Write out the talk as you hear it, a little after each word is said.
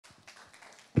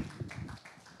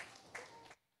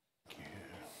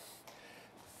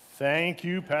Thank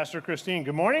you, Pastor Christine.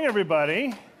 Good morning,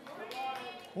 everybody.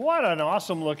 What an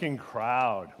awesome looking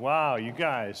crowd. Wow, you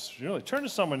guys, really turn to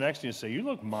someone next to you and say, you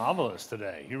look marvelous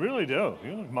today. You really do.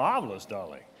 You look marvelous,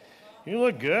 darling. You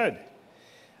look good.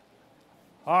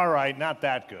 All right, not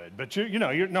that good, but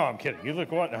no, I'm kidding. You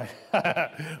look what?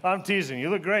 I'm teasing.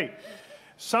 You look great.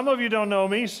 Some of you don't know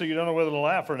me, so you don't know whether to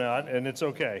laugh or not, and it's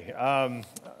okay.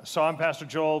 So I'm Pastor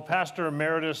Joel. Pastor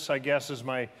Emeritus, I guess, is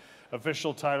my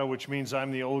official title, which means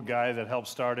I'm the old guy that helped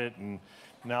start it, and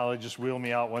now they just wheel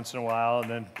me out once in a while and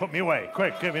then put me away.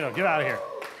 Quick, get out of here.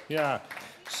 Yeah.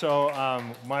 So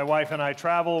my wife and I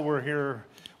travel. We're here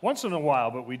once in a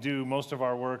while, but we do most of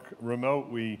our work remote.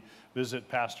 We visit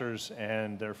pastors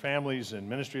and their families and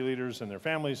ministry leaders and their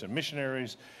families and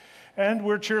missionaries. And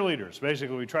we're cheerleaders.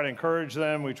 Basically, we try to encourage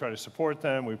them. We try to support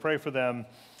them. We pray for them.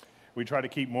 We try to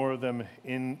keep more of them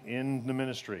in the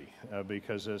ministry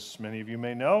because, as many of you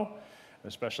may know,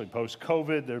 especially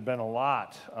post-COVID, there have been a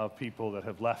lot of people that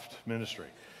have left ministry,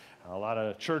 a lot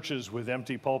of churches with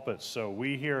empty pulpits. So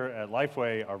we here at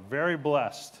Lifeway are very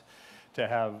blessed to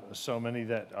have so many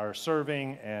that are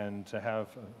serving and to have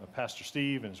Pastor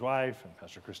Steve and his wife and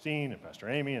Pastor Christine and Pastor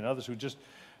Amy and others who just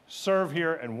serve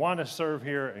here and want to serve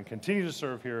here and continue to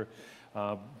serve here.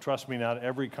 Trust me, not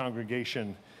every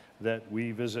congregation that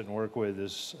we visit and work with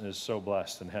is so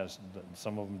blessed and has,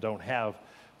 some of them don't have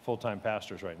full-time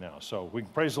pastors right now. So we can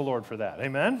praise the Lord for that.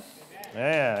 Amen?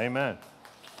 Yeah, amen.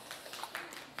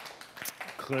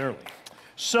 Clearly.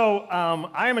 So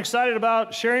I am excited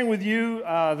about sharing with you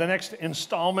the next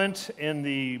installment in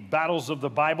the Battles of the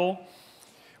Bible.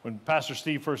 When Pastor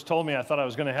Steve first told me, I thought I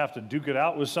was going to have to duke it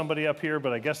out with somebody up here,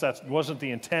 but I guess that wasn't the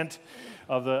intent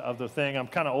of the thing. I'm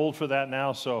kind of old for that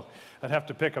now, so I'd have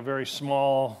to pick a very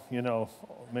small,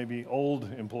 maybe old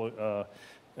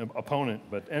opponent.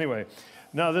 But anyway,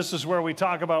 no, this is where we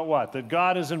talk about what? That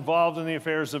God is involved in the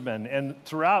affairs of men. And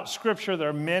throughout Scripture, there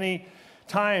are many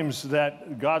times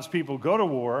that God's people go to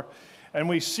war, and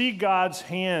we see God's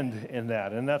hand in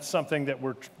that. And that's something that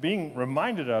we're being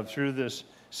reminded of through this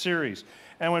series.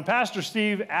 And when Pastor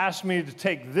Steve asked me to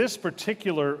take this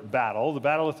particular battle, the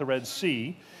Battle at the Red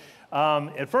Sea,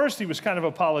 at first he was kind of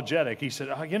apologetic. He said,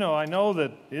 I know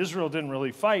that Israel didn't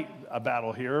really fight a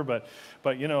battle here, but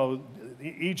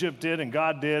Egypt did and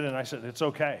God did. And I said, it's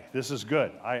okay. This is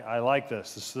good. I like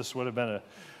this. This would have been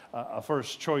a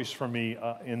first choice for me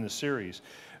in the series,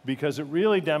 because it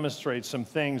really demonstrates some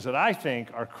things that I think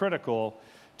are critical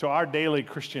to our daily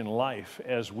Christian life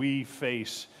as we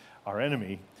face our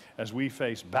enemy, as we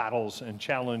face battles and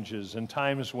challenges and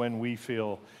times when we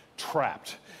feel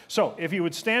trapped. So if you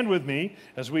would stand with me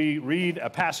as we read a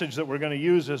passage that we're going to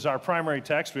use as our primary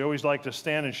text. We always like to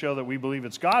stand and show that we believe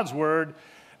it's God's word,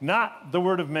 not the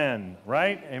word of men,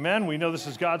 right? Amen? We know this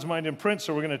is God's mind in print,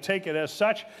 so we're going to take it as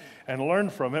such and learn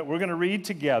from it. We're going to read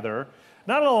together,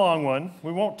 not a long one.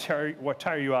 We won't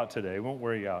tire you out today. We won't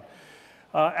wear you out.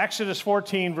 Exodus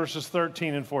 14, verses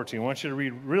 13 and 14. I want you to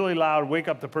read really loud. Wake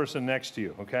up the person next to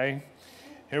you, okay?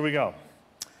 Here we go.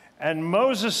 And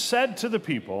Moses said to the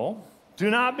people, do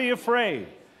not be afraid.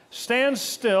 Stand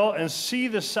still and see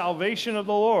the salvation of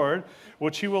the Lord,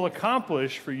 which he will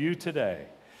accomplish for you today.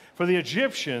 For the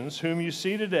Egyptians whom you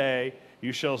see today,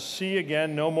 you shall see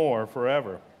again no more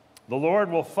forever. The Lord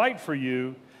will fight for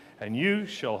you, and you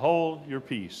shall hold your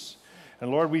peace.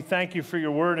 And Lord, we thank you for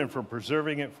your word and for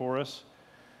preserving it for us.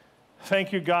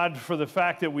 Thank you, God, for the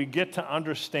fact that we get to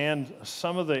understand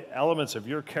some of the elements of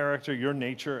your character, your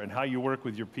nature, and how you work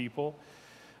with your people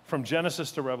from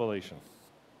Genesis to Revelation.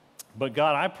 But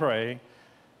God, I pray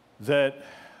that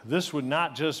this would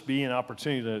not just be an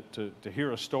opportunity to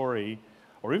hear a story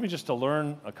or even just to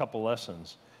learn a couple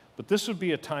lessons, but this would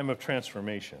be a time of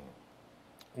transformation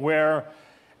where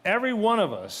every one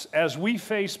of us, as we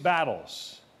face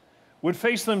battles, would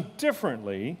face them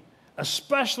differently,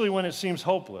 especially when it seems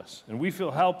hopeless and we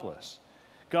feel helpless.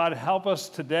 God, help us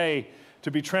today to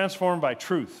be transformed by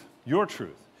truth, your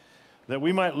truth, that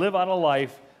we might live out a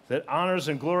life that honors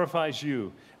and glorifies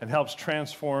you and helps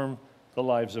transform the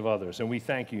lives of others. And we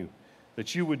thank you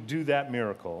that you would do that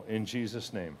miracle in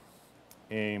Jesus' name.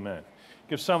 Amen.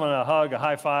 Give someone a hug, a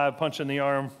high five, punch in the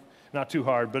arm. Not too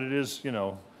hard, but it is,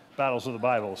 battles of the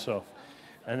Bible. So,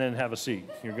 and then have a seat.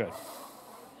 You're good.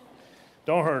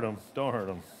 Don't hurt them. Don't hurt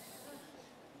them.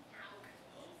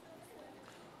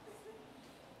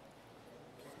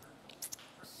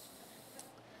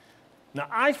 Now,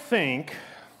 I think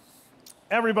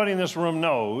everybody in this room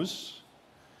knows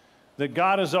that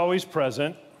God is always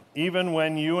present, even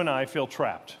when you and I feel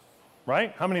trapped,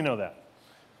 right? How many know that?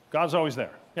 God's always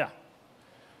there, yeah.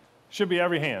 Should be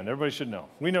every hand. Everybody should know.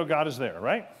 We know God is there,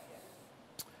 right?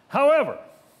 However,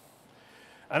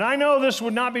 And I know this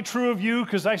would not be true of you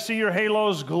because I see your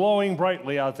halos glowing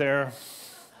brightly out there.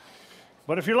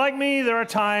 But if you're like me, there are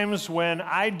times when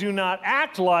I do not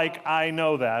act like I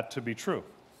know that to be true.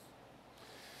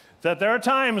 That there are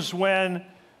times when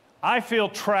I feel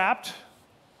trapped,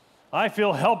 I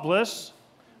feel helpless,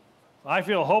 I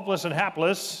feel hopeless and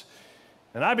hapless,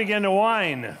 and I begin to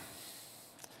whine.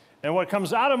 And what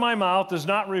comes out of my mouth does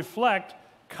not reflect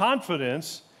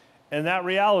confidence in that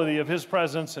reality of His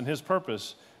presence and His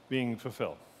purpose being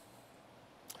fulfilled.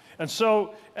 And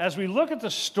so, as we look at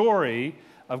the story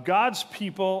of God's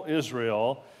people,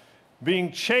 Israel,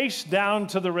 being chased down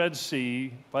to the Red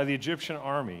Sea by the Egyptian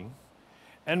army,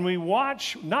 and we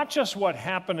watch not just what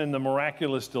happened in the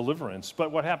miraculous deliverance,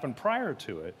 but what happened prior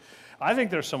to it, I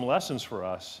think there's some lessons for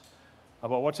us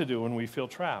about what to do when we feel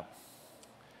trapped.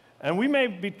 And we may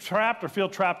be trapped or feel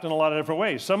trapped in a lot of different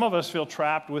ways. Some of us feel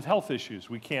trapped with health issues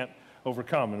we can't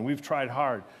overcome, and we've tried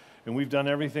hard, and we've done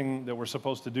everything that we're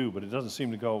supposed to do, but it doesn't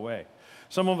seem to go away.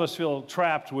 Some of us feel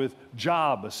trapped with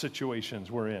job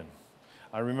situations we're in.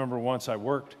 I remember once I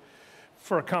worked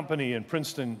for a company in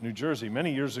Princeton, New Jersey,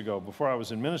 many years ago before I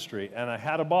was in ministry, and I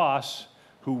had a boss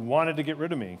who wanted to get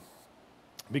rid of me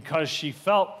because she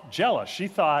felt jealous. She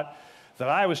thought that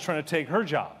I was trying to take her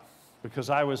job because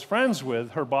I was friends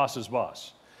with her boss's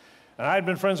boss. And I had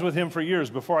been friends with him for years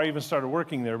before I even started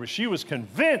working there, but she was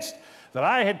convinced that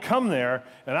I had come there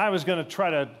and I was going to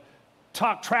try to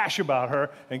talk trash about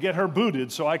her and get her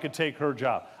booted so I could take her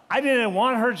job. I didn't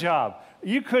want her job.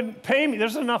 You couldn't pay me.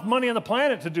 There's enough money on the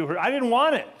planet to do her. I didn't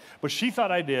want it, but she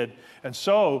thought I did. And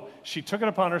so she took it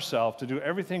upon herself to do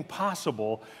everything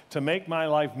possible to make my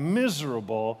life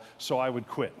miserable so I would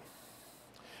quit.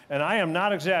 And I am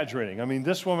not exaggerating. I mean,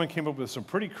 this woman came up with some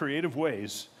pretty creative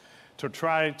ways to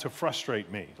try to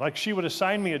frustrate me. Like she would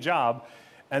assign me a job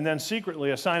and then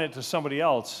secretly assign it to somebody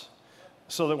else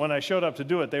so that when I showed up to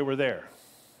do it, they were there.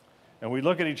 And we'd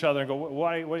look at each other and go,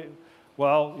 why?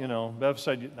 Well, you know, Bev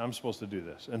said I'm supposed to do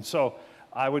this. And so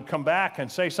I would come back and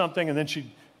say something, and then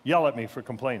she'd yell at me for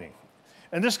complaining.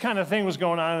 And this kind of thing was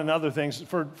going on and other things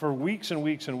for weeks and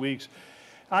weeks and weeks.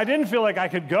 I didn't feel like I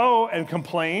could go and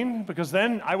complain because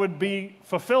then I would be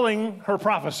fulfilling her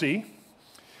prophecy.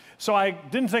 So I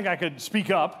didn't think I could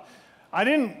speak up.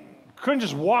 Couldn't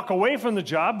just walk away from the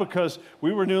job because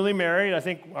we were newly married. I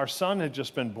think our son had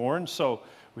just been born, so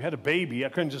we had a baby. I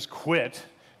couldn't just quit.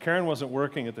 Karen wasn't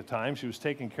working at the time. She was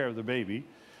taking care of the baby.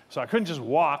 So I couldn't just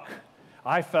walk.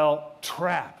 I felt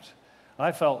trapped.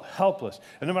 I felt helpless.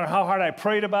 And no matter how hard I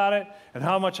prayed about it and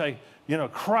how much I,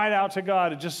 cried out to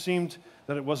God, it just seemed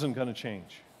that it wasn't going to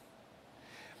change.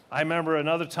 I remember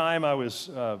another time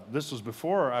this was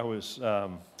before I was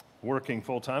working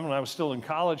full-time. When I was still in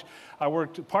college, I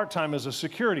worked part-time as a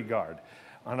security guard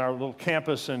on our little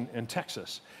campus in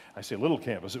Texas. I say little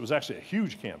campus. It was actually a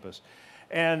huge campus.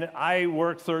 And I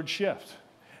worked third shift.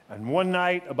 And one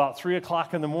night, about 3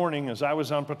 o'clock in the morning, as I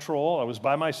was on patrol, I was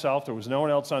by myself. There was no one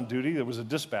else on duty. There was a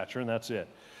dispatcher, and that's it.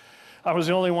 I was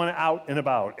the only one out and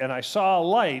about. And I saw a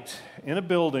light in a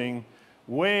building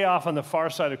way off on the far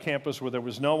side of campus where there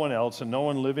was no one else and no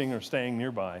one living or staying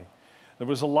nearby. There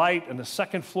was a light on the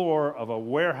second floor of a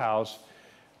warehouse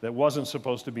that wasn't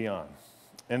supposed to be on,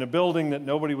 in a building that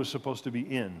nobody was supposed to be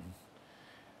in.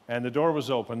 And the door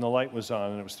was open, the light was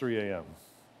on, and it was 3 a.m.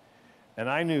 And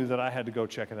I knew that I had to go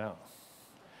check it out.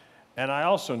 And I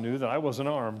also knew that I wasn't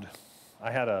armed.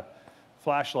 I had a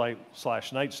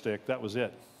flashlight/nightstick, that was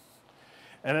it.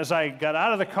 And as I got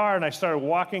out of the car and I started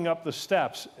walking up the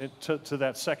steps to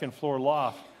that second floor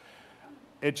loft,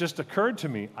 it just occurred to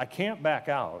me, I can't back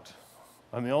out.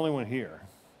 I'm the only one here.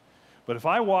 But if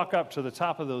I walk up to the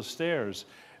top of those stairs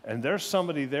and there's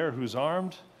somebody there who's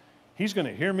armed, he's going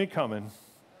to hear me coming.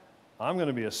 I'm going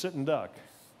to be a sitting duck.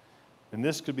 And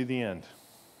this could be the end.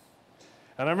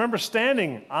 And I remember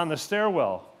standing on the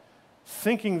stairwell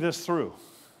thinking this through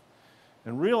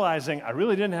and realizing I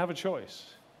really didn't have a choice.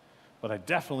 But I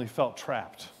definitely felt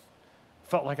trapped.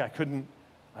 Felt like I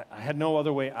had no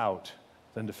other way out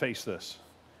than to face this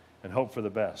and hope for the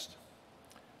best.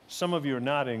 Some of you are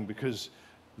nodding because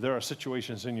there are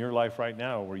situations in your life right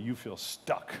now where you feel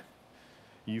stuck.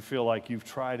 You feel like you've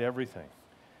tried everything,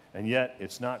 and yet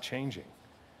it's not changing.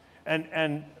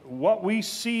 And what we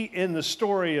see in the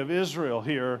story of Israel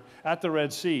here at the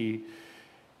Red Sea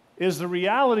is the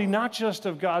reality not just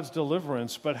of God's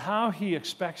deliverance, but how He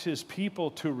expects His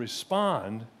people to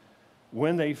respond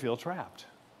when they feel trapped,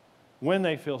 when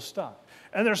they feel stuck.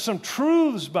 And there's some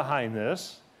truths behind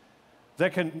this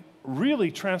that can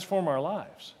really transform our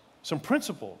lives, some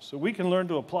principles that we can learn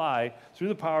to apply through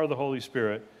the power of the Holy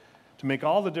Spirit to make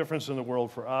all the difference in the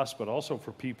world for us, but also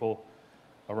for people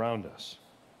around us.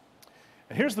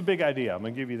 And here's the big idea. I'm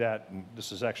going to give you that, and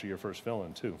this is actually your first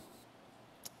fill-in too.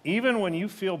 Even when you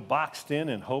feel boxed in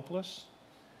and hopeless,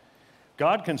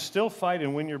 God can still fight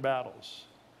and win your battles.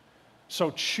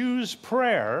 So choose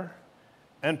prayer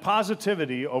and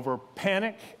positivity over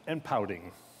panic and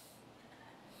pouting.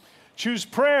 Choose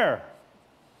prayer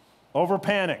over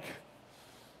panic.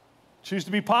 Choose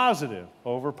to be positive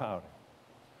over pouting.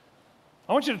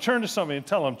 I want you to turn to somebody and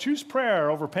tell them, choose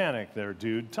prayer over panic there,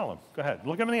 dude. Tell them. Go ahead.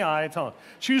 Look them in the eye and tell them,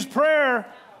 choose prayer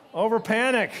over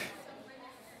panic.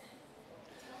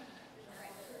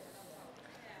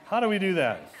 How do we do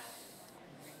that?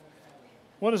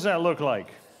 What does that look like?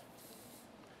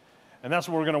 And that's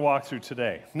what we're going to walk through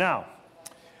today. Now,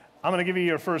 I'm going to give you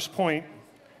your first point,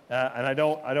 and I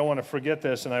don't want to forget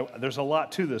this, and there's a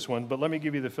lot to this one, but let me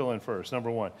give you the fill-in first.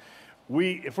 Number one,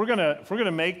 if we're going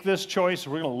to make this choice, if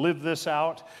we're going to live this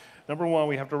out, number one,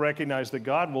 we have to recognize that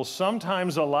God will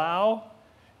sometimes allow,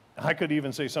 I could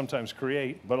even say sometimes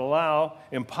create, but allow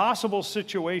impossible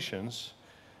situations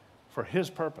for His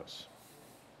purpose.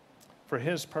 For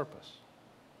His purpose.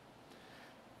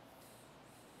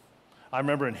 I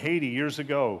remember in Haiti years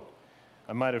ago,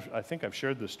 I think I've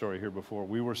shared this story here before.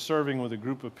 We were serving with a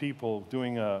group of people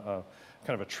doing a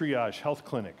kind of a triage health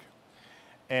clinic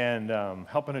and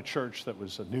helping a church that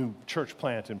was a new church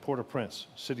plant in Port-au-Prince,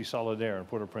 Cité Solidaire in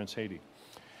Port-au-Prince, Haiti.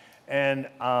 And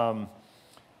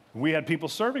we had people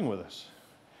serving with us.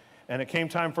 And it came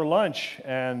time for lunch,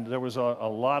 and there was a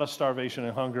lot of starvation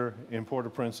and hunger in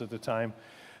Port-au-Prince at the time.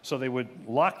 So they would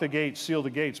lock the gates, seal the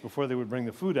gates before they would bring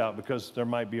the food out because there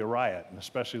might be a riot, and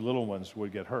especially little ones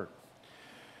would get hurt.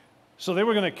 So they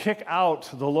were going to kick out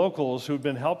the locals who'd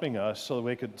been helping us so that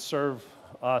they could serve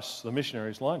us, the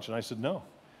missionaries, lunch. And I said, no,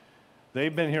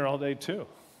 they've been here all day too.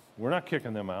 We're not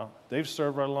kicking them out. They've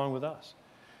served right along with us.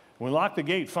 When we lock the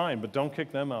gate, fine, but don't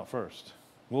kick them out first.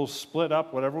 We'll split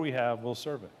up whatever we have, we'll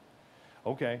serve it.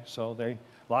 Okay, so they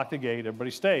locked the gate,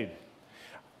 everybody stayed.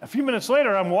 A few minutes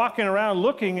later, I'm walking around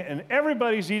looking, and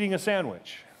everybody's eating a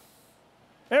sandwich.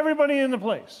 Everybody in the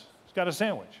place has got a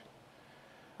sandwich.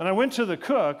 And I went to the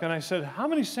cook, and I said, how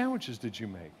many sandwiches did you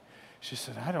make? She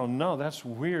said, I don't know. That's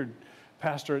weird,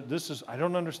 Pastor. I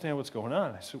don't understand what's going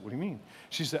on. I said, what do you mean?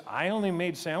 She said, I only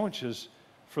made sandwiches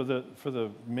for the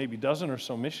maybe dozen or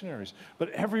so missionaries, but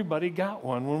everybody got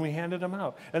one when we handed them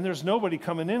out. And there's nobody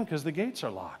coming in because the gates are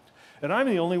locked. And I'm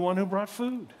the only one who brought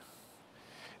food.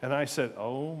 And I said,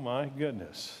 oh my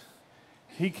goodness,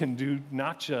 He can do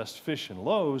not just fish and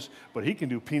loaves, but He can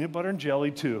do peanut butter and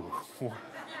jelly too.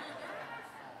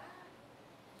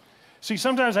 See,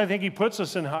 sometimes I think He puts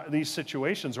us in these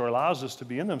situations or allows us to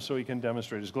be in them so He can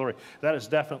demonstrate His glory. That is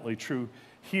definitely true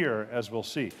here, as we'll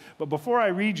see. But before I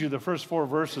read you the first 4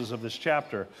 verses of this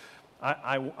chapter,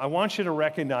 I want you to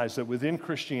recognize that within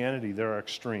Christianity there are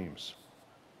extremes.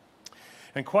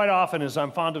 And quite often, as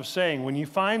I'm fond of saying, when you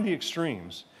find the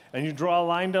extremes, and you draw a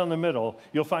line down the middle,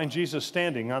 you'll find Jesus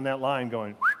standing on that line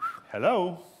going,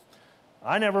 hello,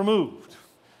 I never moved.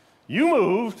 You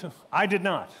moved, I did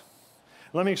not.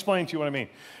 Let me explain to you what I mean.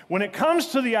 When it comes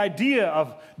to the idea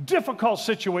of difficult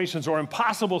situations or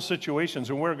impossible situations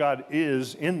and where God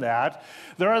is in that,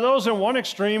 there are those in one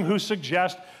extreme who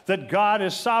suggest that God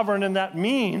is sovereign, and that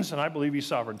means, and I believe He's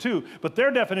sovereign too, but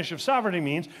their definition of sovereignty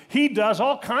means He does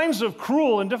all kinds of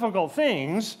cruel and difficult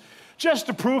things just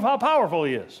to prove how powerful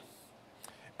He is.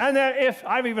 And that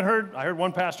I heard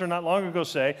one pastor not long ago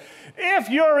say, if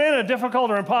you're in a difficult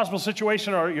or impossible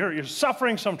situation or you're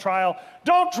suffering some trial,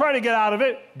 don't try to get out of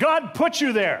it. God put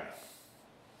you there.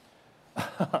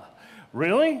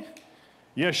 Really?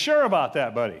 You sure about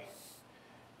that, buddy?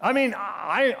 I mean,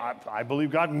 I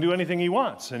believe God can do anything He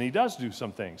wants, and He does do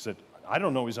some things that I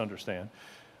don't always understand.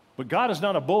 But God is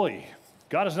not a bully.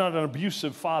 God is not an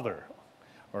abusive father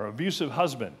or abusive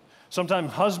husband.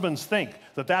 Sometimes husbands think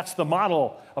that that's the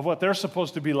model of what they're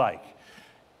supposed to be like.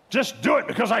 Just do it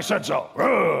because I said so.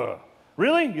 Ugh.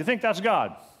 Really? You think that's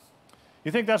God?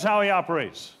 You think that's how He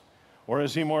operates? Or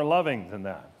is He more loving than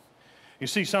that? You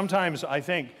see, sometimes I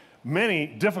think many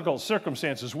difficult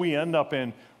circumstances we end up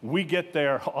in, we get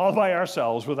there all by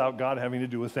ourselves without God having to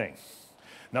do a thing.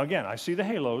 Now again, I see the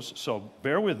halos, so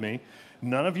bear with me.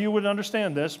 None of you would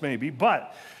understand this maybe,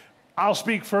 but I'll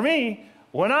speak for me.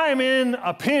 When I'm in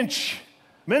a pinch,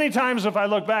 many times if I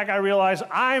look back, I realize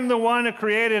I'm the one who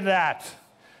created that.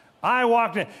 I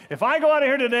walked in. If I go out of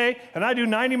here today and I do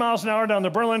 90 miles an hour down the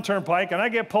Berlin Turnpike and I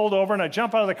get pulled over and I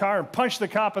jump out of the car and punch the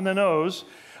cop in the nose,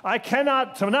 I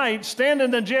cannot tonight stand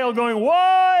in the jail going,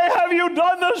 why have you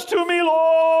done this to me,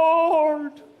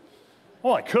 Lord?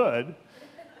 Well, I could,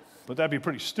 but that'd be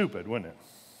pretty stupid, wouldn't it?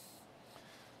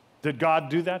 Did God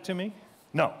do that to me?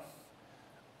 No.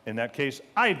 In that case,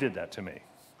 I did that to me.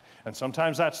 And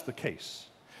sometimes that's the case.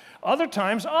 Other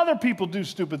times, other people do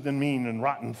stupid and mean and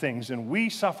rotten things, and we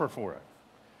suffer for it.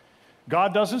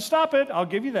 God doesn't stop it, I'll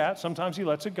give you that. Sometimes he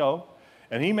lets it go,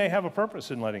 and he may have a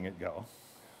purpose in letting it go.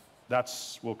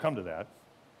 We'll come to that.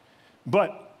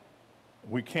 But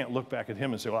we can't look back at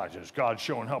him and say, well, just God's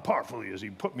showing how powerful he is.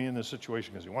 He put me in this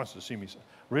situation because he wants to see me.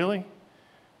 Really?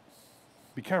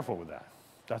 Be careful with that.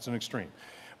 That's an extreme.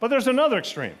 But there's another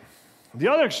extreme. The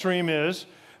other extreme is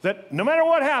that no matter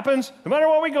what happens, no matter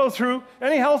what we go through,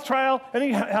 any health trial,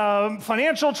 any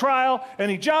financial trial,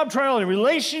 any job trial, any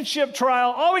relationship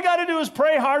trial, all we got to do is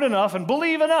pray hard enough and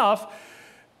believe enough,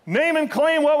 name and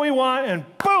claim what we want, and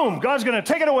boom, God's going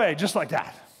to take it away just like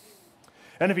that.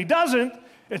 And if he doesn't,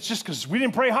 it's just because we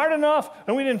didn't pray hard enough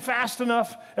and we didn't fast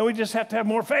enough, and we just have to have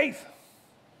more faith.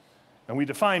 And we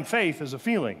define faith as a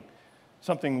feeling.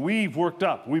 Something we've worked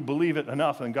up. We believe it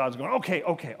enough, and God's going, okay,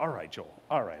 all right, Joel.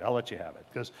 All right, I'll let you have it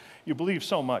because you believe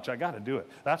so much. I got to do it.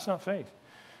 That's not faith.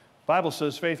 The Bible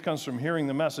says faith comes from hearing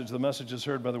the message. The message is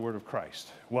heard by the word of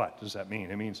Christ. What does that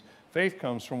mean? It means faith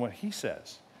comes from what he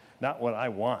says, not what I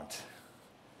want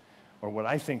or what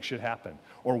I think should happen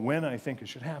or when I think it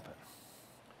should happen.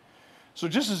 So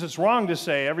just as it's wrong to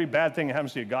say every bad thing that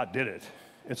happens to you, God did it,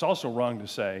 it's also wrong to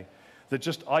say that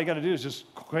just all you got to do is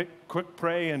just quick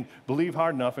pray and believe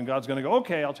hard enough, and God's going to go,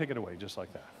 okay, I'll take it away, just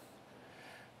like that.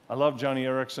 I love Joni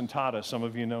Eareckson Tada. Some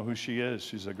of you know who she is.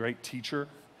 She's a great teacher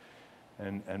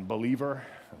and believer,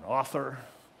 an author,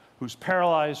 who's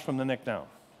paralyzed from the neck down,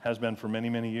 has been for many,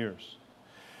 many years.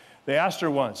 They asked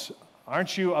her once,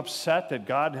 aren't you upset that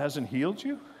God hasn't healed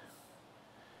you?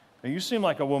 Now, you seem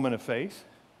like a woman of faith.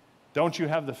 Don't you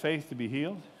have the faith to be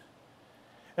healed?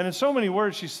 And in so many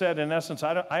words, she said, in essence,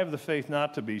 I have the faith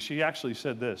not to be. She actually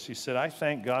said this. She said, I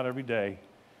thank God every day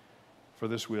for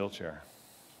this wheelchair.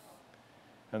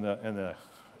 And the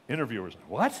interviewer was like,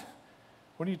 what?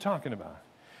 What are you talking about?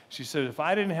 She said, if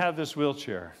I didn't have this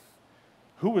wheelchair,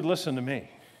 who would listen to me?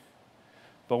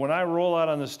 But when I roll out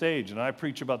on the stage and I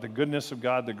preach about the goodness of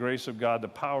God, the grace of God, the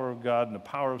power of God, and the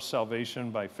power of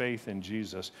salvation by faith in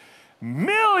Jesus,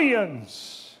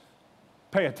 millions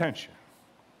pay attention.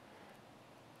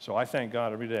 So I thank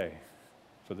God every day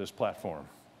for this platform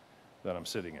that I'm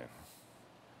sitting in.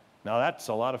 Now that's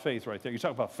a lot of faith right there. You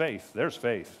talk about faith, there's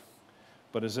faith.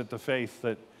 But is it the faith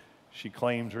that she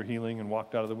claimed her healing and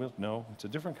walked out of the wheel? No, it's a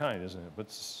different kind, isn't it? But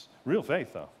it's real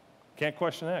faith, though. Can't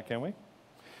question that, can we?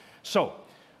 So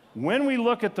when we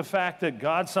look at the fact that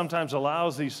God sometimes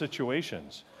allows these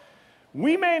situations,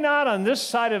 we may not on this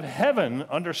side of heaven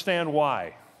understand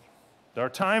why. There are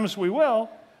times we will,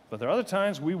 but there are other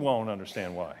times we won't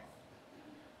understand why.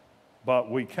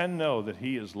 But we can know that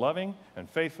he is loving and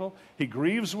faithful. He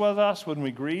grieves with us when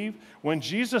we grieve. When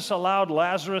Jesus allowed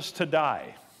Lazarus to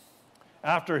die,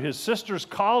 after his sisters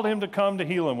called him to come to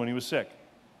heal him when he was sick,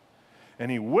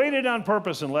 and he waited on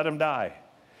purpose and let him die,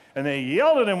 and they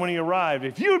yelled at him when he arrived,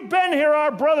 if you'd been here,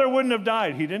 our brother wouldn't have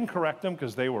died. He didn't correct them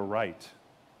because they were right.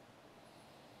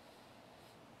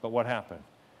 But what happened?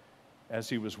 As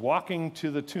he was walking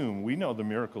to the tomb, we know the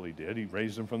miracle he did. He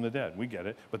raised him from the dead. We get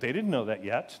it. But they didn't know that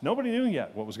yet. Nobody knew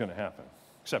yet what was going to happen,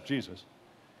 except Jesus.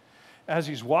 As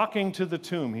he's walking to the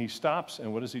tomb, he stops,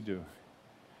 and what does he do?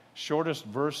 Shortest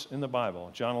verse in the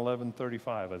Bible, John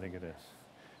 11:35, I think it is.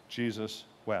 Jesus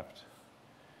wept.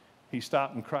 He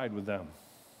stopped and cried with them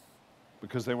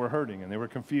because they were hurting, and they were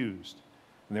confused,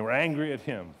 and they were angry at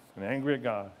him and angry at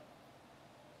God.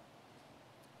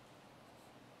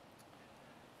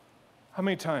 How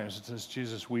many times does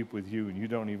Jesus weep with you and you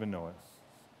don't even know it?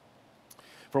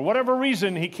 For whatever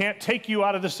reason, he can't take you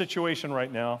out of the situation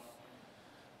right now,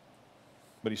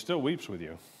 but he still weeps with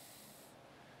you.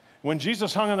 When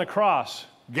Jesus hung on the cross,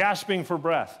 gasping for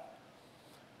breath,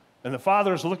 and the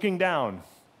Father's looking down,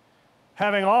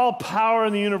 having all power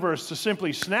in the universe to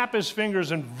simply snap his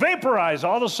fingers and vaporize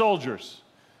all the soldiers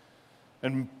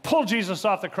and pull Jesus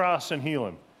off the cross and heal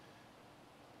him,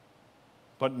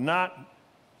 but not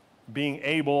being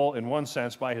able, in one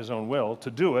sense, by his own will,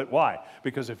 to do it. Why?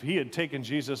 Because if he had taken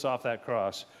Jesus off that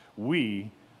cross,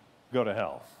 we go to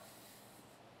hell.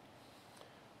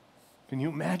 Can you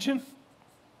imagine?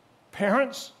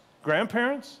 Parents,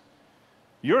 grandparents,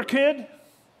 your kid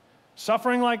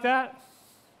suffering like that?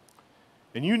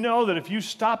 And you know that if you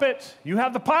stop it, you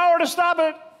have the power to stop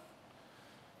it.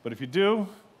 But if you do,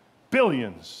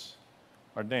 billions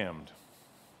are damned.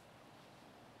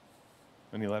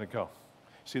 And you let it go.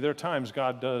 See, there are times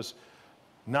God does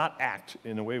not act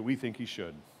in the way we think he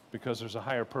should because there's a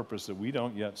higher purpose that we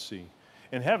don't yet see.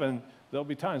 In heaven, there'll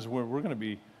be times where we're going to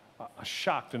be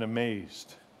shocked and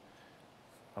amazed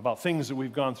about things that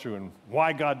we've gone through and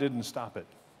why God didn't stop it.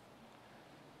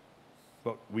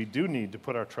 but we do need to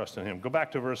put our trust in him. Go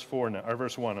back to verse 4 now, or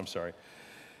verse 1, I'm sorry.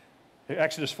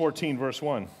 Exodus 14, verse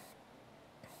 1.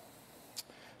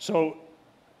 So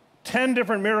 10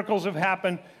 different miracles have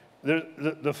happened.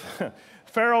 The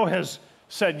Pharaoh has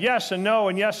said yes and no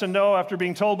and yes and no after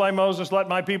being told by Moses, let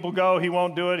my people go. He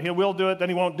won't do it. He will do it, then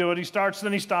he won't do it. He starts,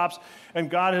 then he stops. And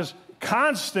God has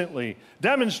constantly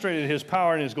demonstrated his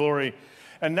power and his glory.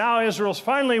 And now Israel's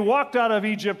finally walked out of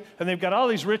Egypt, and they've got all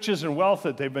these riches and wealth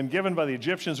that they've been given by the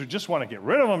Egyptians who just want to get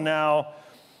rid of them now.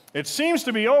 It seems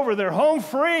to be over. They're home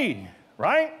free,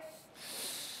 right?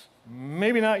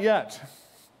 Maybe not yet.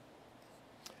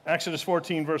 Exodus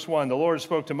 14, verse 1, the Lord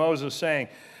spoke to Moses, saying,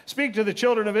 speak to the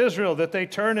children of Israel that they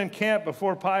turn and camp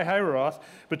before Pi-Hahiroth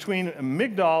between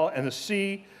Migdal and the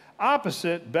sea,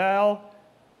 opposite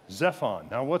Baal-Zephon.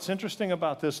 Now, what's interesting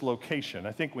about this location,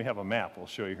 I think we have a map we'll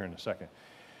show you here in a second.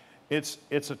 It's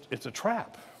a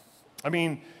trap. I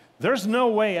mean, there's no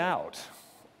way out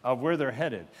of where they're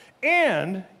headed.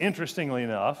 And, interestingly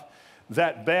enough,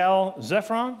 that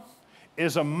Baal-Zephon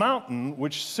is a mountain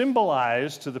which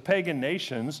symbolized to the pagan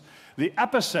nations the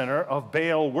epicenter of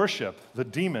Baal worship, the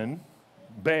demon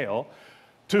Baal,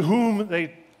 to whom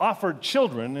they offered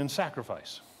children in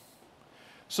sacrifice.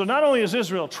 So not only is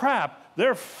Israel trapped,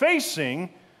 they're facing,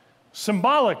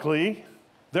 symbolically,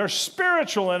 their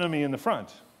spiritual enemy in the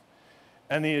front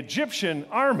and the Egyptian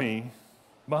army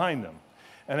behind them.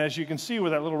 And as you can see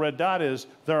where that little red dot is,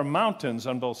 there are mountains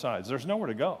on both sides. There's nowhere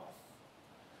to go.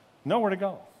 Nowhere to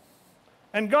go.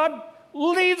 And God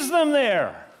leads them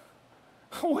there.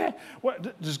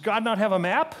 Does God not have a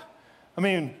map? I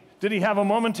mean, did he have a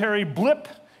momentary blip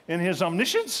in his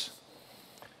omniscience?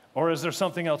 Or is there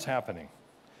something else happening?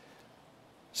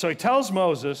 So he tells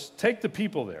Moses, take the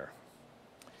people there.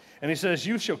 And he says,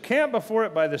 you shall camp before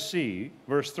it by the sea,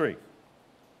 verse 3.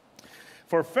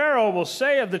 For Pharaoh will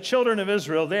say of the children of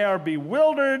Israel, they are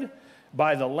bewildered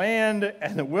by the land,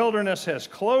 and the wilderness has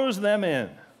closed them in.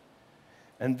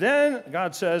 And then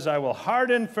God says, I will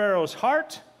harden Pharaoh's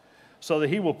heart so that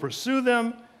he will pursue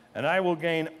them, and I will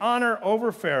gain honor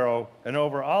over Pharaoh and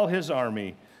over all his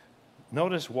army.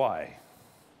 Notice why.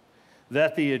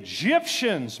 That the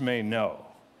Egyptians may know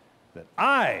that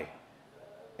I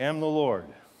am the Lord.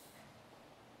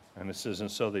 And it says, and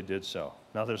so they did so.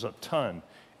 Now there's a ton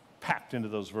packed into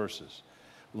those verses.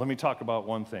 Let me talk about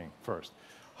one thing first.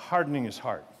 Hardening his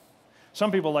heart.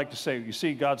 Some people like to say, you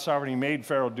see, God's sovereignty made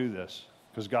Pharaoh do this.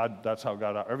 Because God, that's how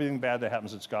God, everything bad that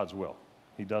happens, it's God's will.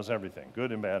 He does everything,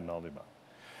 good and bad and all the above.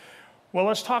 Well,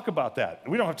 let's talk about that.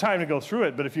 We don't have time to go through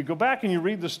it, but if you go back and you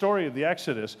read the story of the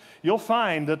Exodus, you'll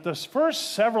find that the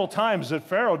first several times that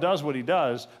Pharaoh does what he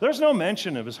does, there's no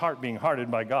mention of his heart being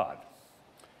hardened by God.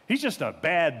 He's just a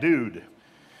bad dude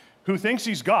who thinks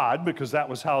he's God, because that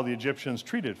was how the Egyptians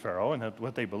treated Pharaoh and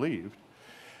what they believed.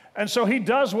 And so he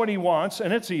does what he wants,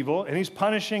 and it's evil, and he's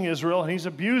punishing Israel, and he's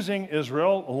abusing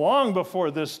Israel long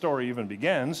before this story even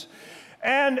begins.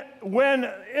 And when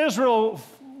Israel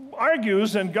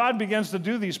argues and God begins to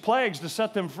do these plagues to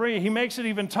set them free, he makes it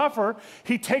even tougher.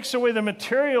 He takes away the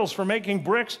materials for making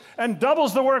bricks and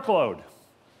doubles the workload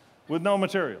with no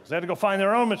materials. They had to go find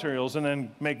their own materials and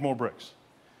then make more bricks.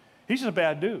 He's just a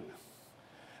bad dude.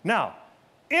 Now,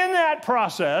 in that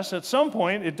process, at some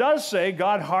point, it does say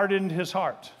God hardened his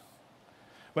heart.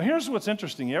 But here's what's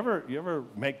interesting. You ever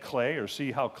make clay or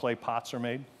see how clay pots are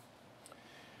made?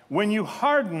 When you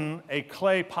harden a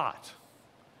clay pot,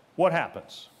 what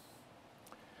happens?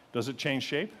 Does it change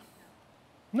shape?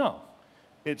 No.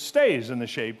 It stays in the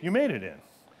shape you made it in.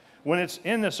 When it's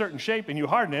in a certain shape and you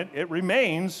harden it, it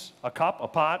remains a cup, a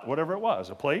pot, whatever it was,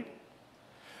 a plate.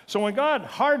 So when God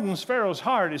hardens Pharaoh's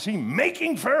heart, is he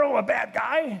making Pharaoh a bad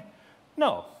guy?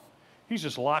 No. He's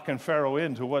just locking Pharaoh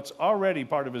into what's already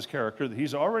part of his character that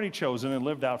he's already chosen and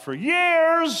lived out for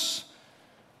years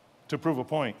to prove a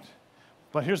point.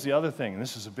 But here's the other thing, and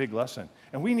this is a big lesson.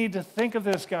 And we need to think of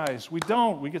this, guys. We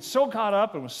don't. We get so caught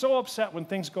up and we're so upset when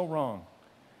things go wrong.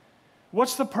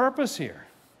 What's the purpose here?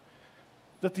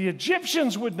 That the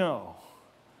Egyptians would know,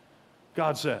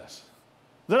 God says,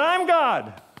 that I'm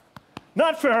God,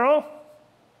 not Pharaoh,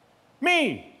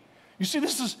 me. You see,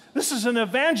 this is an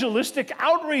evangelistic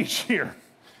outreach here.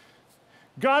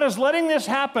 God is letting this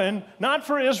happen, not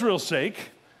for Israel's sake,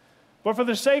 but for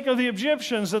the sake of the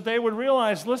Egyptians, that they would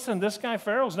realize, listen, this guy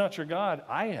Pharaoh's not your God.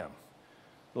 I am.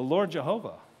 The Lord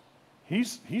Jehovah.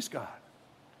 He's God.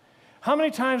 How many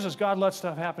times does God let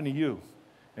stuff happen to you,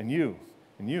 and you,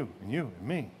 and you, and you, and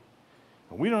me?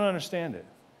 And we don't understand it.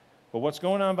 But what's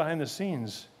going on behind the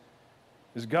scenes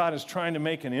is God is trying to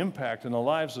make an impact in the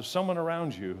lives of someone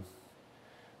around you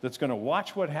that's going to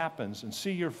watch what happens and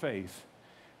see your faith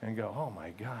and go, oh my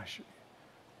gosh,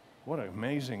 What an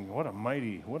amazing, what a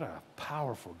mighty, what a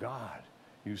powerful God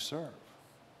you serve.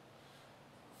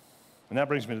 And that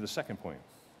brings me to the second point.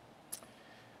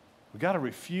 We've got to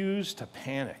refuse to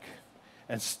panic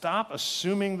and stop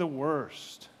assuming the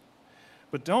worst.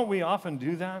 But don't we often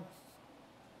do that?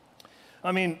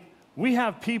 I mean, we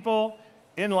have people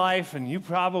in life, and you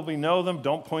probably know them,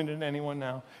 don't point at anyone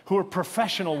now, who are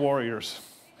professional warriors.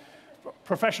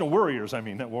 Professional worriers, I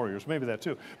mean, not warriors, maybe that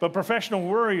too, but professional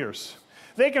worriers.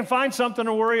 They can find something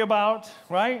to worry about,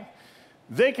 right?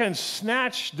 They can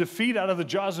snatch defeat out of the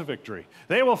jaws of victory.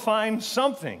 They will find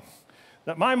something.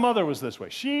 That my mother was this way.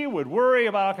 She would worry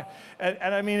about,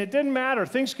 and I mean, it didn't matter.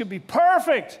 Things could be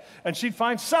perfect, and she'd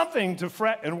find something to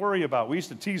fret and worry about. We used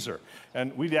to tease her,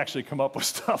 and we'd actually come up with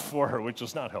stuff for her, which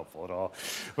was not helpful at all.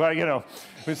 But,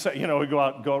 we'd say, we'd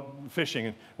go fishing,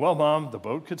 and, well, Mom, the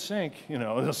boat could sink,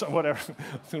 whatever.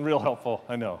 It's real helpful.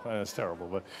 I know, it's terrible,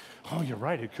 but, oh, you're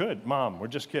right, it could. Mom, we're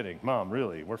just kidding. Mom,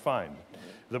 really, we're fine.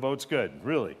 The boat's good,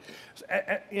 really.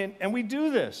 And we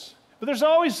do this, but there's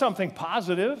always something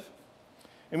positive.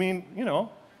 I mean,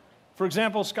 for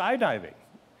example, skydiving.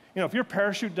 If your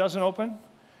parachute doesn't open,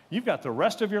 you've got the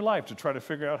rest of your life to try to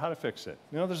figure out how to fix it.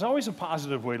 There's always a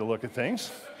positive way to look at things,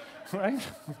 right?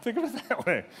 Think of it that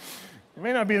way. It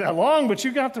may not be that long, but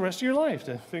you got the rest of your life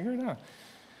to figure it out.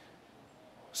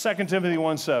 2 Timothy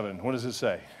 1:7, what does it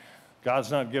say?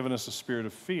 God's not given us a spirit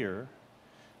of fear,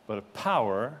 but of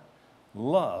power,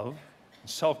 love, and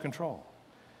self-control.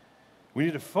 We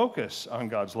need to focus on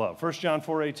God's love. 1 John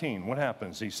 4:18, what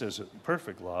happens? He says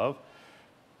perfect love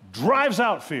drives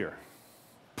out fear,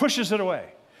 pushes it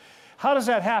away. How does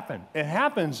that happen? It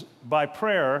happens by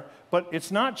prayer, but it's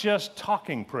not just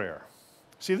talking prayer.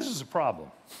 See, this is a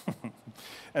problem.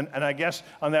 and I guess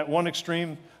on that one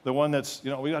extreme, the one that's,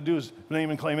 all we got to do is name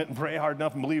and claim it and pray hard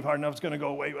enough and believe hard enough it's going to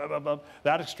go away, blah, blah, blah.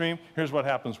 That extreme, here's what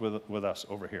happens with us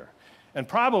over here. And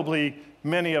probably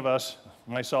many of us,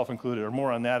 myself included, are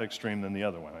more on that extreme than the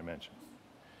other one I mentioned.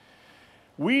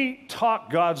 We talk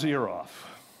God's ear off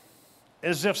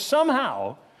as if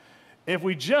somehow, if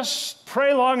we just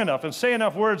pray long enough and say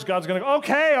enough words, God's going to go,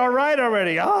 okay, all right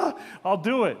already, I'll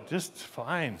do it, just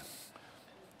fine.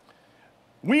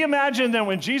 We imagine that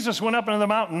when Jesus went up into the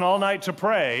mountain all night to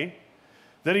pray,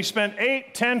 that he spent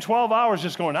 8, 10, 12 hours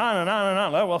just going on and on and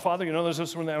on. Well, Father, there's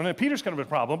this one, that. And Peter's kind of a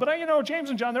problem. But,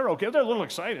 James and John, they're okay. They're a little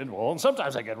excited. Well, and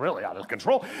sometimes I get really out of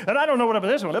control. And I don't know what up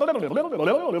with this one.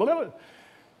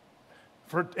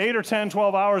 For 8 or 10,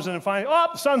 12 hours, and then finally,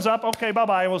 the sun's up. Okay,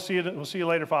 bye-bye. We'll see you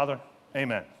later, Father.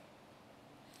 Amen.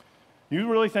 You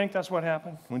really think that's what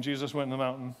happened when Jesus went in the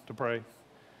mountain to pray?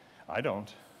 I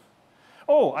don't.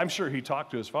 Oh, I'm sure he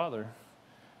talked to his Father.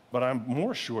 But I'm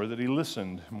more sure that he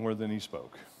listened more than he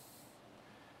spoke.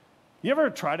 You ever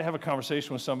try to have a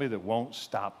conversation with somebody that won't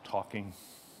stop talking?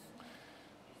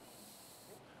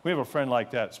 We have a friend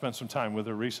like that. Spent some time with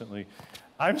her recently.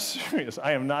 I'm serious.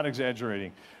 I am not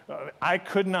exaggerating. I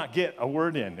could not get a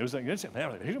word in. It was like, okay.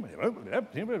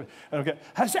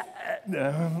 I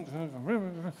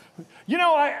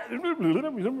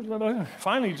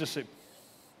finally just said,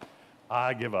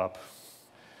 I give up.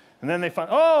 And then they find,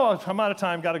 I'm out of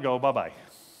time, got to go, bye-bye.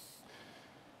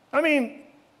 I mean,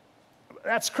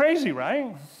 that's crazy,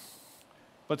 right?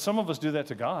 But some of us do that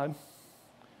to God.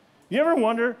 You ever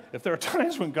wonder if there are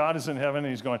times when God is in heaven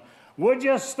and he's going, would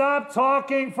you stop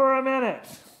talking for a minute?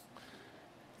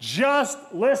 Just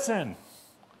listen.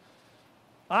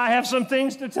 I have some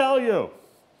things to tell you.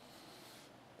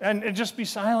 And just be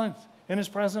silent in his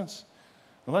presence.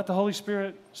 And let the Holy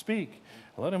Spirit speak.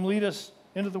 And let him lead us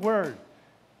into the Word.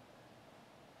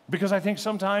 Because I think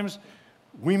sometimes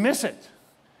we miss it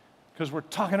because we're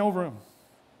talking over him.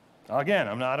 Again,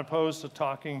 I'm not opposed to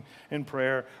talking in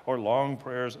prayer or long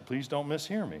prayers. Please don't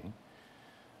mishear me.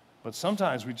 But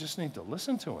sometimes we just need to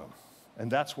listen to him.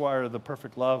 And that's where the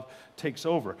perfect love takes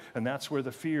over. And that's where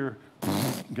the fear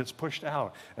gets pushed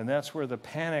out. And that's where the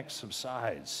panic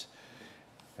subsides.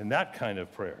 And that kind of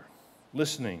prayer,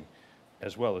 listening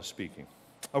as well as speaking.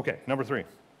 Okay, number 3.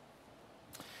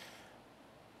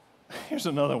 Here's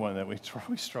another one that we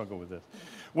struggle with this.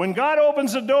 When God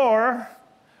opens a door,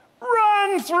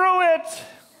 run through it.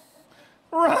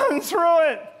 Run through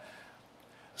it.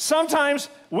 Sometimes,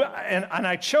 and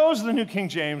I chose the New King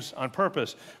James on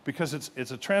purpose because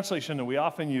it's a translation that we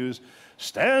often use,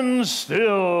 stand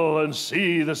still and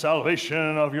see the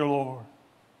salvation of your Lord.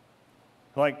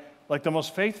 Like the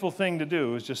most faithful thing to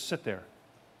do is just sit there.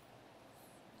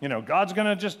 God's going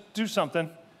to just do something.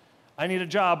 I need a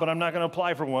job, but I'm not going to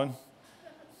apply for one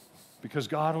because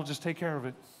God will just take care of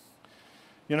it.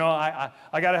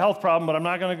 I got a health problem, but I'm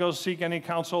not going to go seek any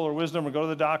counsel or wisdom or go to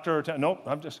the doctor. Nope,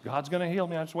 God's going to heal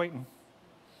me. I'm just waiting.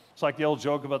 It's like the old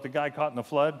joke about the guy caught in the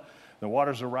flood. The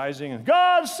waters are rising, and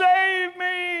God save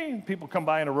me! People come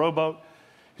by in a rowboat.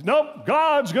 Nope,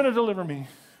 God's going to deliver me.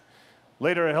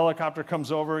 Later, a helicopter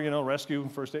comes over, rescue,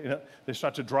 first aid. They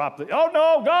start to drop. Oh,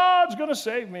 no, God's going to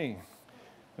save me.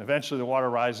 And eventually, the water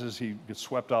rises. He gets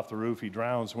swept off the roof. He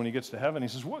drowns. When he gets to heaven, he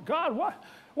says, God,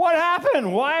 what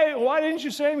happened? Why didn't you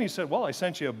save me? He said, well, I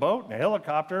sent you a boat and a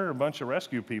helicopter and a bunch of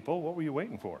rescue people. What were you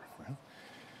waiting for?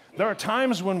 There are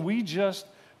times when we just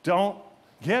don't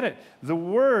get it. The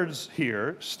words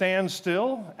here, stand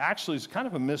still, actually is kind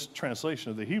of a mistranslation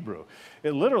of the Hebrew.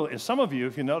 It literally, some of you,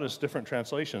 if you notice different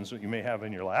translations that you may have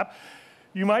in your lap,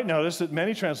 you might notice that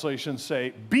many translations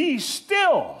say, be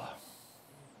still.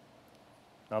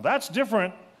 Now that's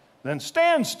different than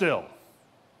stand still,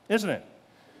 isn't it?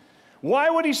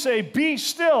 Why would he say, be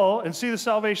still and see the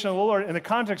salvation of the Lord in the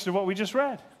context of what we just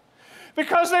read?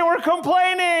 Because they were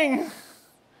complaining.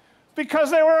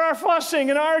 Because they were fussing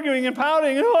and arguing and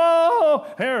pouting. And,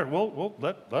 here,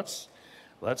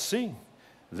 let's see.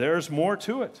 There's more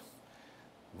to it.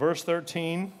 Verse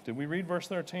 13. Did we read verse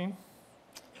 13?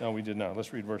 No, we did not.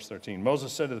 Let's read verse 13.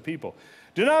 Moses said to the people,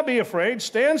 do not be afraid.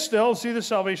 Stand still and see the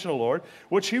salvation of the Lord,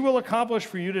 which he will accomplish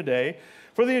for you today.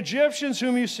 For the Egyptians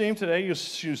whom you see today, you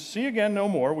see again no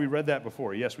more. We read that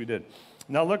before. Yes, we did.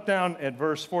 Now look down at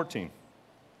verse 14.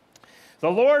 The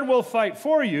Lord will fight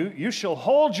for you. You shall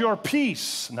hold your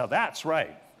peace. Now that's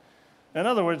right. In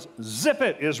other words, zip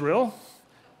it, Israel.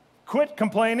 Quit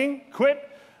complaining. Quit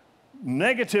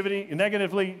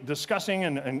negatively discussing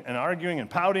and arguing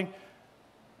and pouting.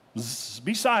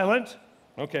 Be silent.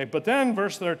 Okay, but then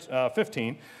verse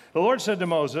 15, the Lord said to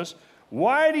Moses,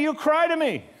 why do you cry to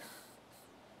me?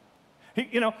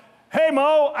 Hey,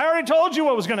 Mo, I already told you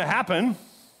what was going to happen.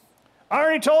 I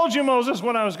already told you, Moses,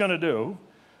 what I was going to do.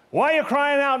 Why are you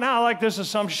crying out now like this is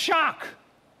some shock?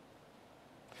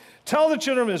 Tell the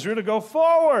children of Israel to go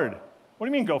forward. What do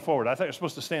you mean go forward? I thought you were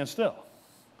supposed to stand still.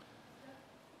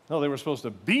 No, they were supposed to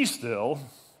be still,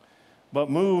 but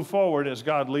move forward as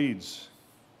God leads.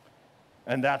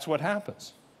 And that's what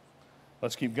happens.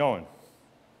 Let's keep going.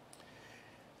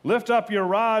 Lift up your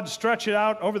rod, stretch it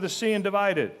out over the sea and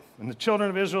divide it. And the children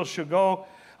of Israel shall go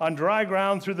on dry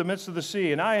ground through the midst of the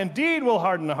sea. And I indeed will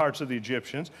harden the hearts of the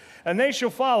Egyptians, and they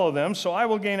shall follow them. So I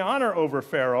will gain honor over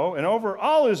Pharaoh and over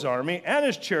all his army and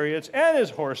his chariots and his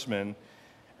horsemen.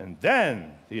 And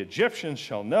then the Egyptians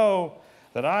shall know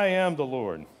that I am the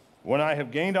Lord, when I have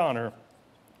gained honor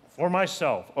for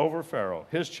myself over Pharaoh,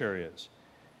 his chariots,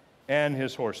 and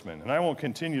his horsemen. And I won't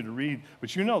continue to read,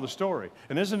 but you know the story.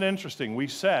 And isn't it interesting? We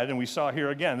said, and we saw here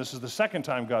again, this is the second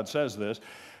time God says this,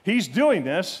 he's doing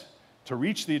this to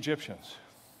reach the Egyptians,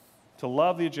 to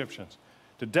love the Egyptians,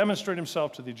 to demonstrate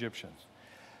himself to the Egyptians.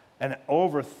 And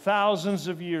over thousands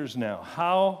of years now,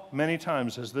 how many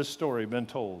times has this story been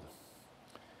told?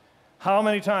 How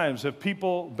many times have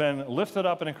people been lifted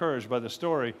up and encouraged by the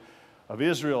story of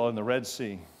Israel and the Red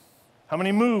Sea? How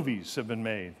many movies have been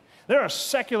made? There are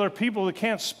secular people that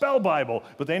can't spell Bible,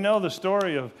 but they know the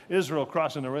story of Israel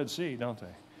crossing the Red Sea, don't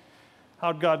they?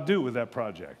 How'd God do with that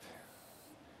project?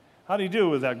 How do you do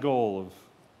with that goal of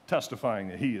testifying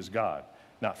that he is God,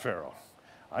 not Pharaoh?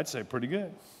 I'd say pretty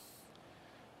good.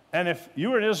 And if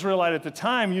you were an Israelite at the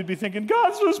time, you'd be thinking,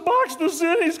 God's just boxed us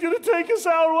in. He's going to take us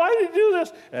out. Why did he do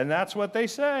this? And that's what they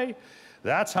say.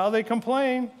 That's how they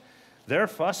complain. They're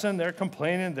fussing. They're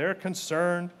complaining. They're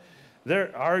concerned.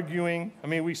 They're arguing. I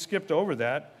mean, we skipped over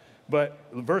that. But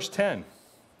verse 10.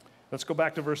 Let's go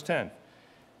back to verse 10.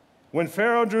 When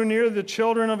Pharaoh drew near, the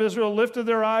children of Israel lifted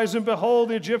their eyes, and behold,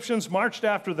 the Egyptians marched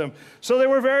after them. So they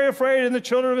were very afraid, and the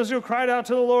children of Israel cried out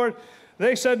to the Lord.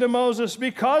 They said to Moses,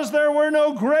 because there were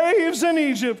no graves in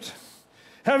Egypt,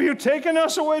 have you taken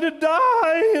us away to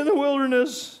die in the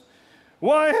wilderness?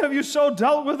 Why have you so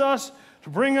dealt with us to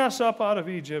bring us up out of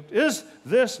Egypt? Is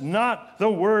this not the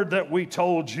word that we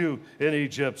told you in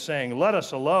Egypt, saying, let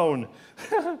us alone,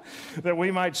 that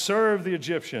we might serve the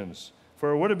Egyptians?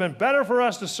 For it would have been better for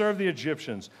us to serve the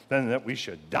Egyptians than that we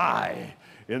should die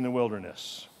in the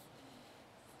wilderness.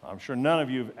 I'm sure none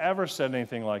of you have ever said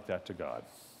anything like that to God,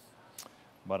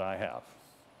 but I have.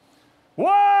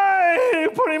 Why are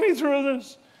you putting me through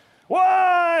this?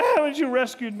 Why haven't you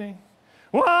rescued me?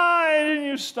 Why didn't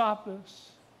you stop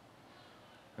this?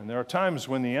 And there are times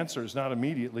when the answer is not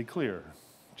immediately clear,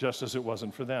 just as it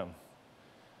wasn't for them.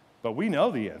 But we know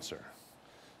the answer.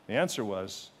 The answer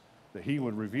was that he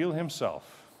would reveal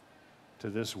himself to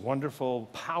this wonderful,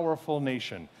 powerful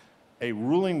nation, a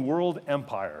ruling world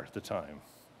empire at the time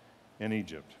in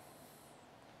Egypt.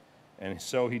 And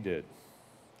so he did.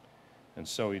 And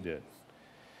so he did.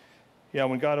 Yeah,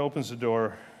 when God opens the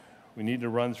door, we need to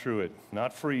run through it,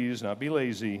 not freeze, not be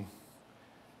lazy,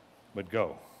 but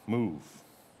go, move,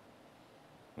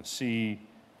 and see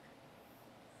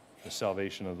the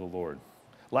salvation of the Lord.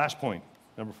 Last point,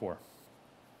 number 4.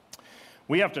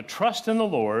 We have to trust in the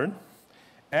Lord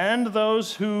and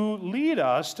those who lead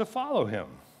us to follow him.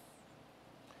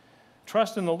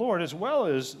 Trust in the Lord as well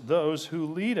as those who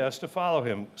lead us to follow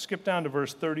him. Skip down to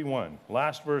verse 31,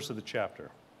 last verse of the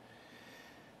chapter.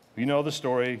 You know the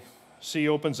story. Sea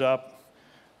opens up,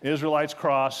 Israelites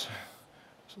cross,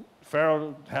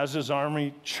 Pharaoh has his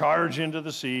army charge into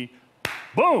the sea.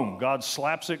 Boom! God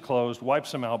slaps it closed,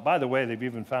 wipes them out. By the way, they've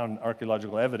even found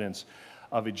archaeological evidence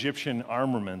of Egyptian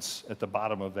armaments at the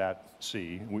bottom of that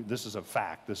sea. This is a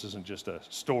fact. This isn't just a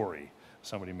story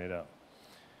somebody made up.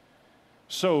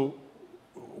 So,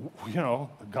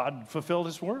 God fulfilled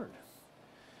his word.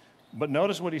 But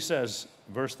notice what he says,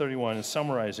 verse 31, in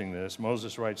summarizing this,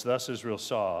 Moses writes, "Thus Israel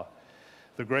saw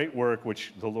the great work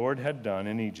which the Lord had done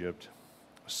in Egypt.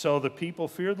 So the people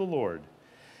feared the Lord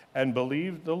and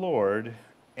believed the Lord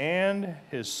and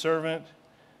his servant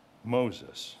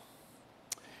Moses."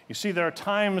 You see, there are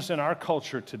times in our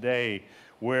culture today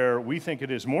where we think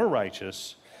it is more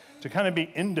righteous to kind of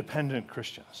be independent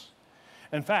Christians.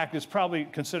 In fact, it's probably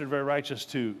considered very righteous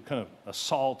to kind of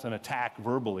assault and attack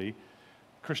verbally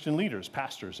Christian leaders,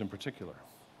 pastors in particular.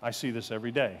 I see this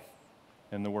every day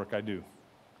in the work I do.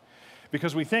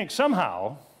 Because we think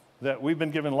somehow that we've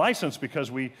been given license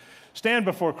because we stand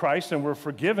before Christ and we're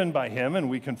forgiven by him and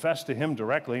we confess to him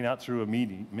directly, not through a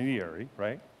mediator,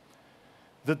 right?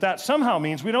 That somehow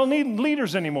means we don't need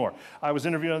leaders anymore. I was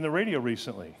interviewed on the radio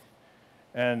recently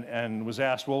and was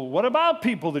asked, well, what about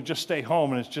people that just stay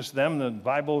home and it's just them, the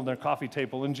Bible, and their coffee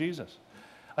table, and Jesus?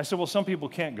 I said, well, some people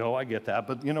can't go, I get that,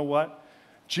 but you know what?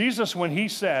 Jesus, when he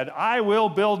said, I will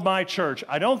build my church,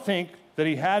 I don't think that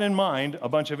he had in mind a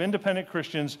bunch of independent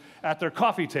Christians at their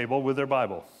coffee table with their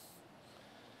Bible.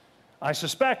 I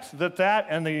suspect that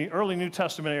and the early New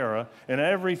Testament era and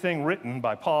everything written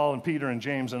by Paul and Peter and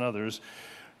James and others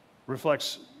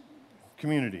reflects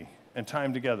community and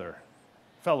time together,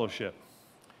 fellowship.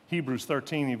 Hebrews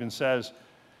 13 even says,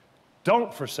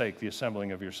 don't forsake the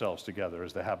assembling of yourselves together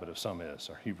as the habit of some is,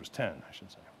 or Hebrews 10, I should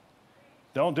say.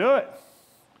 Don't do it.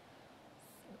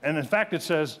 And in fact, it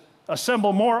says,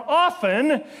 assemble more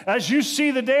often as you see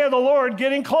the day of the Lord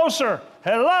getting closer.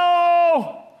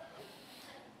 Hello?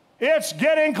 It's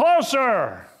getting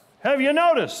closer. Have you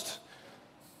noticed?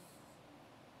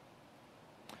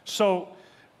 So,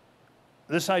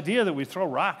 this idea that we throw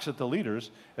rocks at the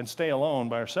leaders and stay alone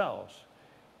by ourselves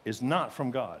is not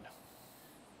from God.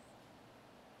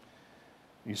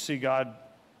 You see, God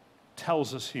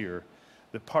tells us here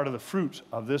that part of the fruit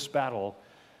of this battle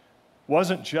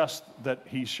wasn't just that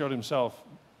he showed himself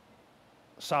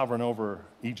sovereign over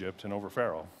Egypt and over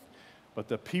Pharaoh, but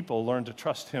the people learned to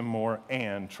trust him more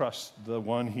and trust the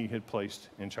one he had placed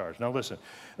in charge. Now listen,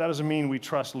 that doesn't mean we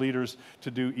trust leaders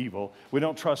to do evil. We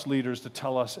don't trust leaders to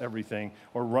tell us everything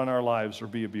or run our lives or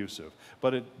be abusive.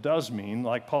 But it does mean,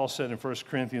 like Paul said in 1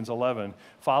 Corinthians 11,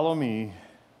 follow me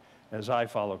as I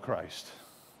follow Christ.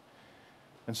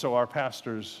 And so our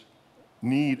pastors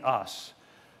need us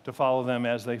to follow them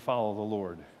as they follow the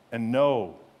Lord and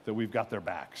know that we've got their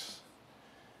backs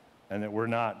and that we're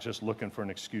not just looking for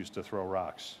an excuse to throw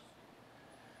rocks.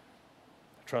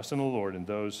 Trust in the Lord and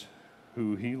those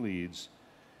who he leads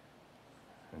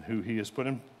and who he has put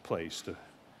in place to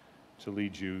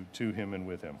lead you to him and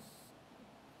with him.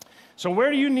 So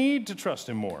where do you need to trust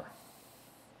him more?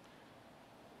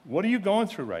 What are you going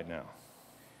through right now?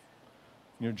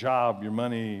 Your job, your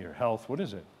money, your health, what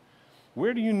is it?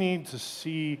 Where do you need to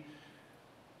see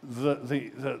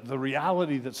the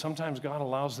reality that sometimes God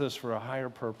allows this for a higher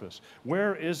purpose?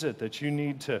 Where is it that you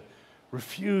need to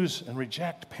refuse and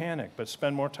reject panic, but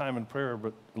spend more time in prayer,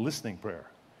 but listening prayer?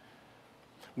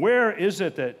 Where is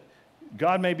it that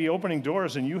God may be opening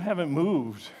doors and you haven't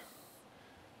moved?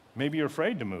 Maybe you're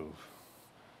afraid to move.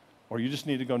 Or you just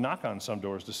need to go knock on some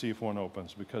doors to see if one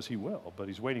opens, because he will, but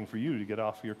he's waiting for you to get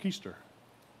off your keister,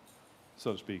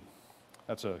 so to speak.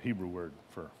 That's a Hebrew word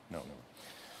for no.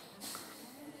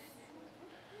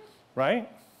 Right?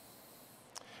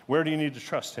 Where do you need to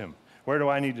trust him? Where do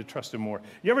I need to trust him more?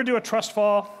 You ever do a trust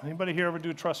fall? Anybody here ever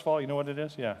do a trust fall? You know what it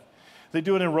is? Yeah. They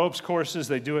do it in ropes courses.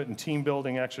 They do it in team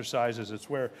building exercises. It's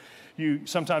where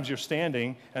sometimes you're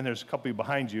standing and there's a couple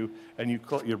behind you and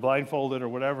you're blindfolded or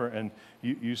whatever, and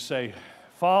you say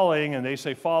falling and they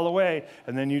say fall away,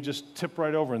 and then you just tip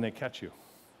right over and they catch you.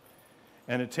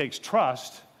 And it takes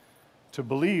trust to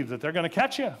believe that they're going to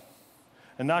catch you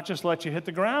and not just let you hit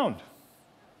the ground.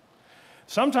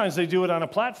 Sometimes they do it on a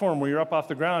platform where you're up off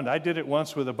the ground. I did it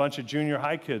once with a bunch of junior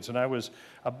high kids, and I was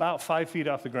about 5 feet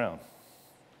off the ground.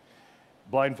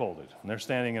 blindfolded, and they're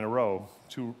standing in a row,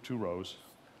 two rows,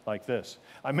 like this.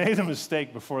 I made a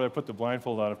mistake before I put the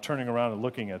blindfold on of turning around and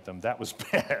looking at them. That was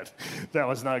bad. That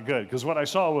was not good, because what I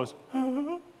saw was,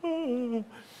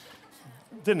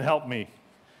 didn't help me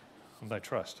with my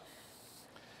trust.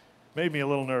 Made me a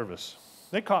little nervous.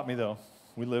 They caught me, though.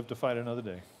 We live to fight another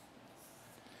day.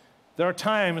 There are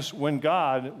times when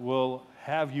God will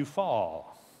have you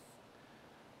fall,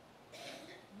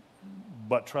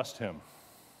 but trust Him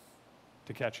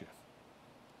to catch you.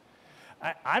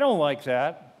 I don't like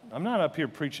that. I'm not up here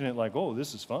preaching it like, oh,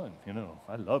 this is fun. You know,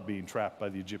 I love being trapped by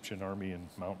the Egyptian army in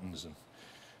mountains and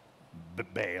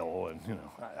Baal and, you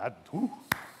know,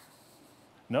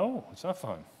 No, it's not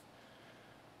fun.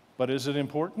 But is it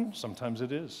important? Sometimes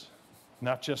it is.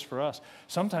 Not just for us.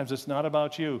 Sometimes it's not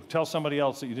about you. Tell somebody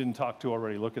else that you didn't talk to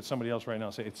already. Look at somebody else right now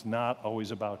and say, it's not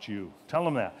always about you. Tell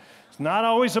them that. It's not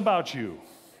always about you.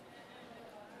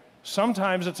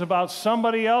 Sometimes it's about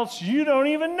somebody else you don't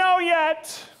even know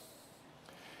yet.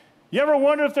 You ever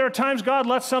wonder if there are times God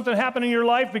lets something happen in your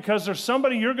life because there's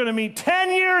somebody you're going to meet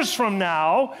 10 years from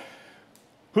now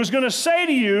who's going to say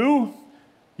to you,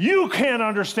 you can't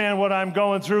understand what I'm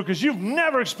going through because you've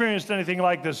never experienced anything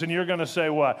like this. And you're going to say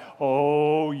what?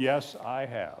 Oh, yes, I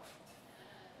have.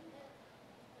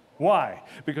 Why?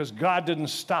 Because God didn't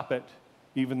stop it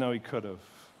even though He could have.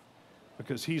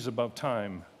 Because He's above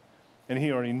time. And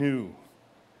He already knew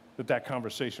that that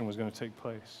conversation was going to take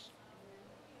place.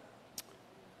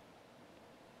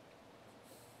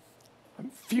 I'm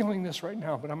feeling this right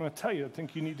now, but I'm going to tell you, I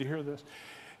think you need to hear this.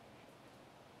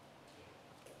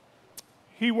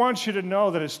 He wants you to know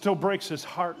that it still breaks His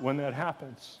heart when that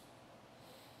happens.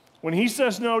 When He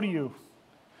says no to you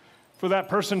for that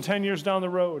person 10 years down the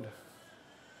road,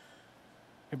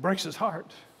 it breaks His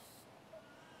heart.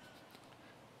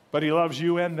 But He loves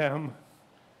you and them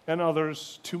and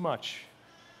others too much.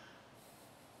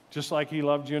 Just like He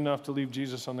loved you enough to leave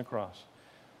Jesus on the cross.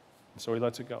 And so He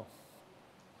lets it go.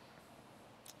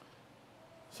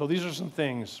 So these are some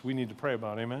things we need to pray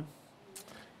about, amen?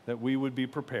 That we would be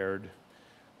prepared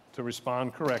to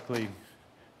respond correctly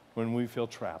when we feel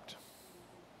trapped.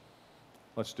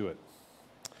 Let's do it.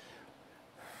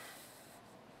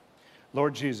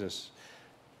 Lord Jesus,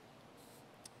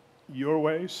 your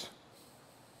ways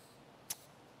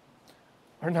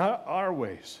are not our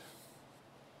ways.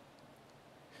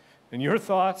 And your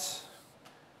thoughts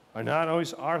are not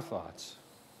always our thoughts.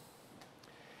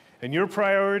 And your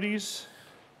priorities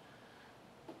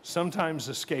sometimes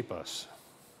escape us.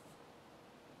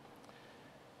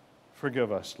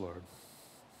 Forgive us, Lord.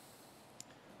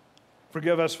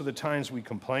 Forgive us for the times we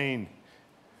complain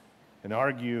and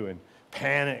argue and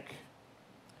panic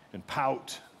and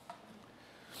pout.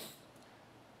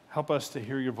 Help us to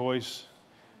hear your voice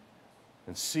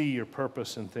and see your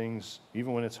purpose in things,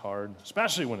 even when it's hard,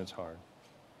 especially when it's hard.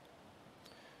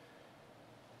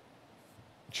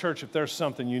 Church, if there's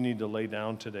something you need to lay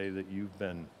down today that you've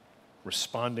been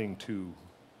responding to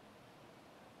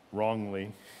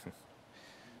wrongly,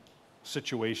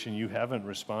 situation you haven't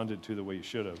responded to the way you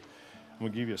should have, I'm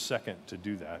going to give you a second to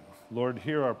do that. Lord,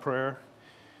 hear our prayer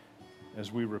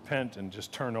as we repent and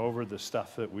just turn over the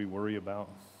stuff that we worry about.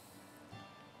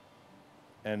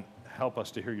 And help us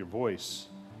to hear your voice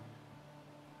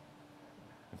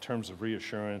in terms of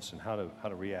reassurance and how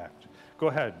to react. Go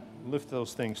ahead, lift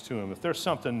those things to Him. If there's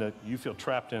something that you feel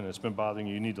trapped in that's been bothering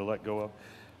you, you need to let go of,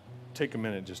 take a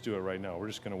minute, just do it right now. We're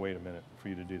just going to wait a minute for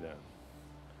you to do that.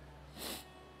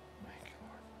 Thank you,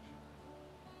 Lord.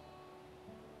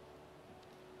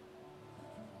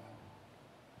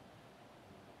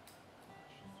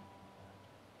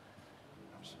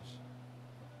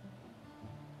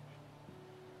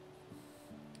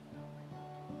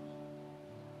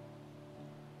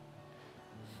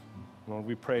 Lord,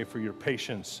 we pray for your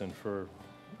patience and for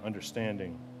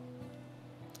understanding.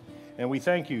 And we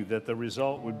thank you that the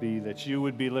result would be that you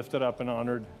would be lifted up and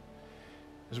honored.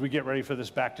 As we get ready for this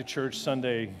Back to Church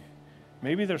Sunday,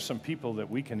 maybe there's some people that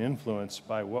we can influence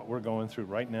by what we're going through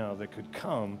right now that could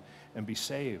come and be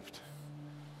saved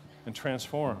and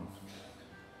transformed.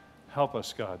 Help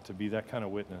us, God, to be that kind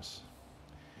of witness.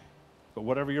 But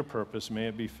whatever your purpose, may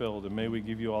it be filled, and may we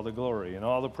give you all the glory and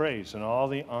all the praise and all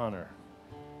the honor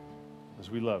as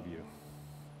we love you.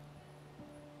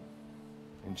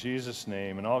 In Jesus'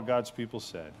 name, and all God's people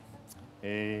said,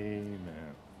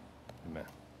 amen. Amen.